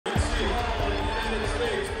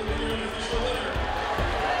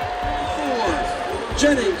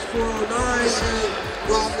Jennings, 409,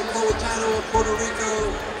 Rob Napolitano of Puerto Rico,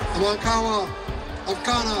 Amankawa of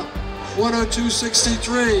Ghana,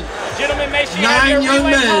 102.63. Gentlemen, make sure you have your 9 young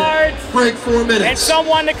relay men cards break 4 minutes. and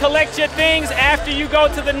someone to collect your things after you go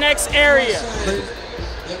to the next area.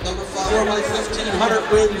 Number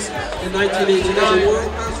 4x800 wins in 1989.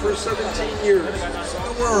 World best for 17 years.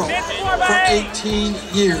 The world for 18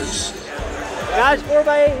 years. Guys,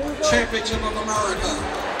 4x8. Championship of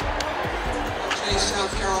America. Chase,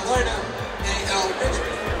 South Carolina. A.L.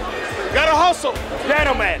 Richmond. Gotta hustle,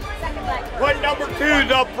 gentlemen. Put number 2s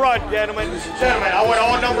up front, gentlemen. Gentlemen, I want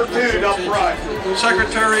all number 2s up front.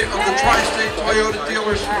 Secretary of the Tri-State Toyota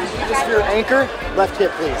Dealers. Just your anchor, left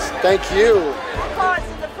hip, please. Thank you.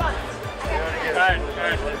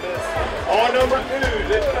 All number 2s,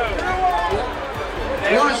 let's go.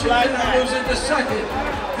 Washington moves into second.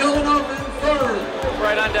 Villanova in third.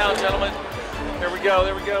 Right on down, gentlemen. There we go,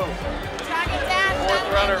 there we go.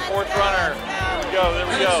 Fourth runner, fourth runner. There we go, there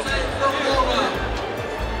we go.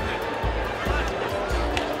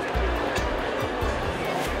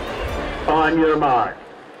 On your mark.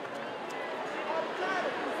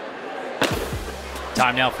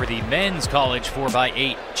 Time now for the Men's College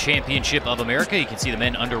 4x8 Championship of America. You can see the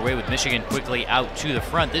men underway with Michigan quickly out to the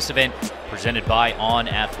front. This event presented by On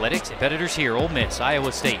Athletics. Competitors here: Ole Miss,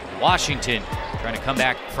 Iowa State, Washington, trying to come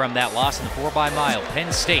back from that loss in the 4x mile.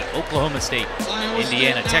 Penn State, Oklahoma State,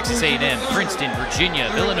 Indiana, Texas A&M, Princeton, Virginia,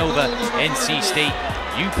 Villanova, NC State,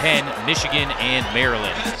 UPenn, Michigan, and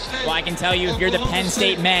Maryland. Well, I can tell you, if you're the Penn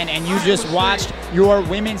State men and you just watched your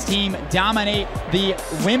women's team dominate the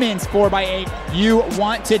women's 4x8, you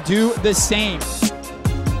want to do the same.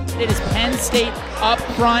 It is Penn State up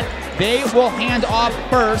front. They will hand off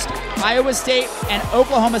first. Iowa State and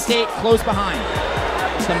Oklahoma State close behind.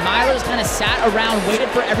 The milers kind of sat around, waited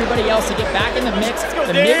for everybody else to get back in the mix.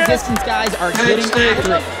 The mid-distance guys are getting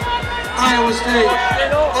after it. Iowa State.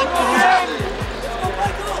 Oklahoma State.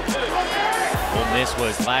 Ole Miss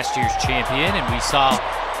was last year's champion, and we saw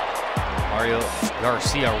Mario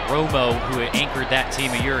Garcia-Romo, who had anchored that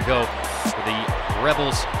team a year ago for the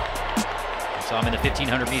Rebels. We saw him in the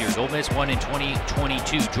 1,500 meters. Ole Miss won in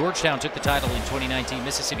 2022. Georgetown took the title in 2019.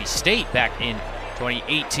 Mississippi State back in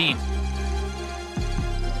 2018.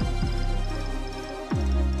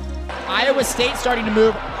 Iowa State starting to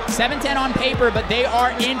move. 7-10 on paper, but they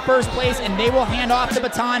are in first place, and they will hand off the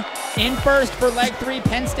baton in first for leg 3.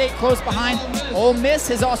 Penn State close behind. Ole Miss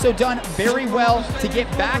has also done very well to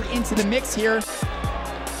get back into the mix here.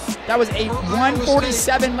 That was a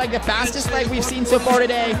 1:47 leg, the fastest leg we've seen so far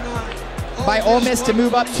today by Ole Miss to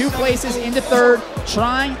move up 2 places into third,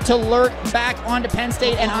 trying to lurk back onto Penn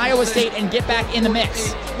State and Iowa State and get back in the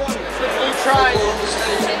mix. Blue triangle.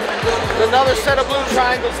 There's another set of blue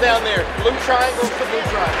triangles down there. Blue triangles to blue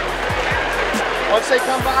triangles. Once they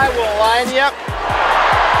come by, we'll line you up.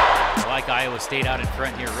 I like Iowa State out in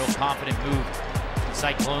front here. Real confident move from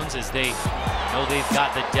Cyclones as they know they've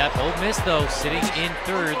got the depth. Ole Miss, though, sitting in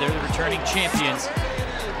third. They're the returning champions.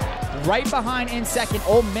 Right behind in second,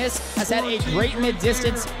 Ole Miss has had a great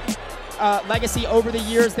mid-distance legacy over the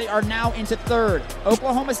years. They are now into third.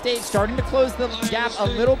 Oklahoma State starting to close the gap a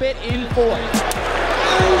little bit in fourth.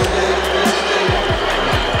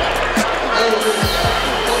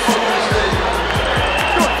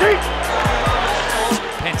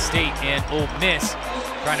 Penn State and Ole Miss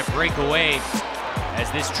trying to break away as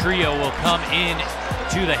this trio will come in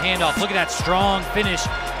to the handoff. Look at that strong finish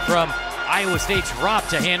from Iowa State's Rob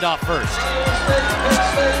to hand off first.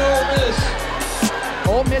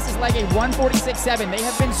 Ole Miss is like a 1:46.7. They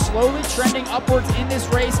have been slowly trending upwards in this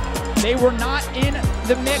race. They were not in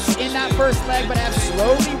the mix in that first leg, but have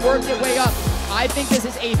slowly worked their way up. I think this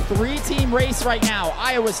is a 3-team race right now.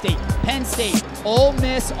 Iowa State, Penn State, Ole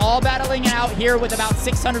Miss, all battling it out here with about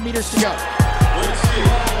 600 meters to go.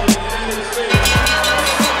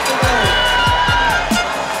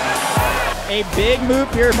 A big move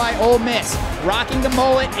here by Ole Miss. Rocking the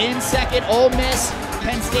mullet in second, Ole Miss.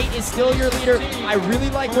 Penn State is still your leader. I really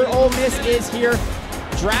like where Ole Miss is here.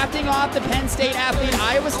 Drafting off the Penn State athlete.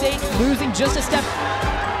 Iowa State losing just a step.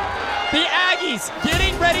 The Aggies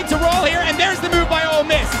getting ready to roll here, and there's the move by Ole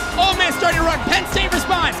Miss. Ole Miss starting to run. Penn State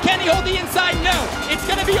responds. Can he hold the inside? No. It's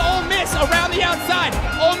going to be Ole Miss around the outside.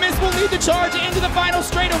 Ole Miss will lead the charge into the final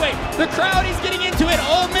straightaway. The crowd is getting into it.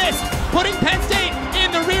 Ole Miss putting Penn State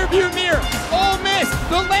in the rearview mirror. Ole Miss,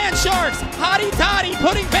 the Land Sharks, hotty toddy,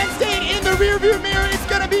 putting Penn State in the rearview mirror. It's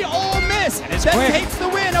going to be Ole Miss that takes the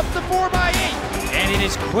win up the 4x8. And it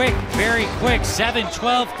is quick, very quick.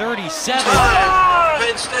 7:12:37.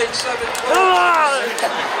 Penn State 7-12.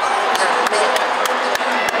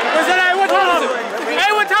 What time is it?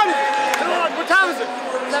 Hey, what time is it?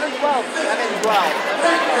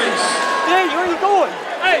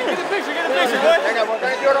 Hey, get a picture, boy. We're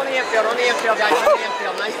going to do it on the infield, guys. On the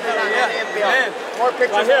infield. Nice and on the infield. Man. More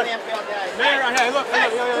pictures on the infield, guys. Man, right here. Look.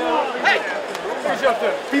 Hey. Here's your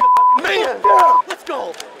thing. Be the man. Yeah. Let's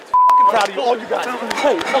go. I'm proud of you, all you guys.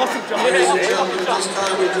 Hey, awesome job. Ladies and gentlemen, this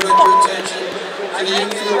time we direct your attention to the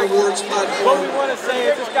infield awards platform. What we want to say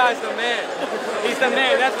is this guy's the man. He's the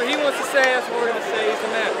man. That's what he wants to say. That's what we're going to say. He's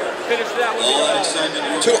the man. Finish that one.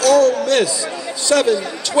 To Ole Miss,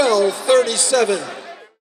 7-12-37.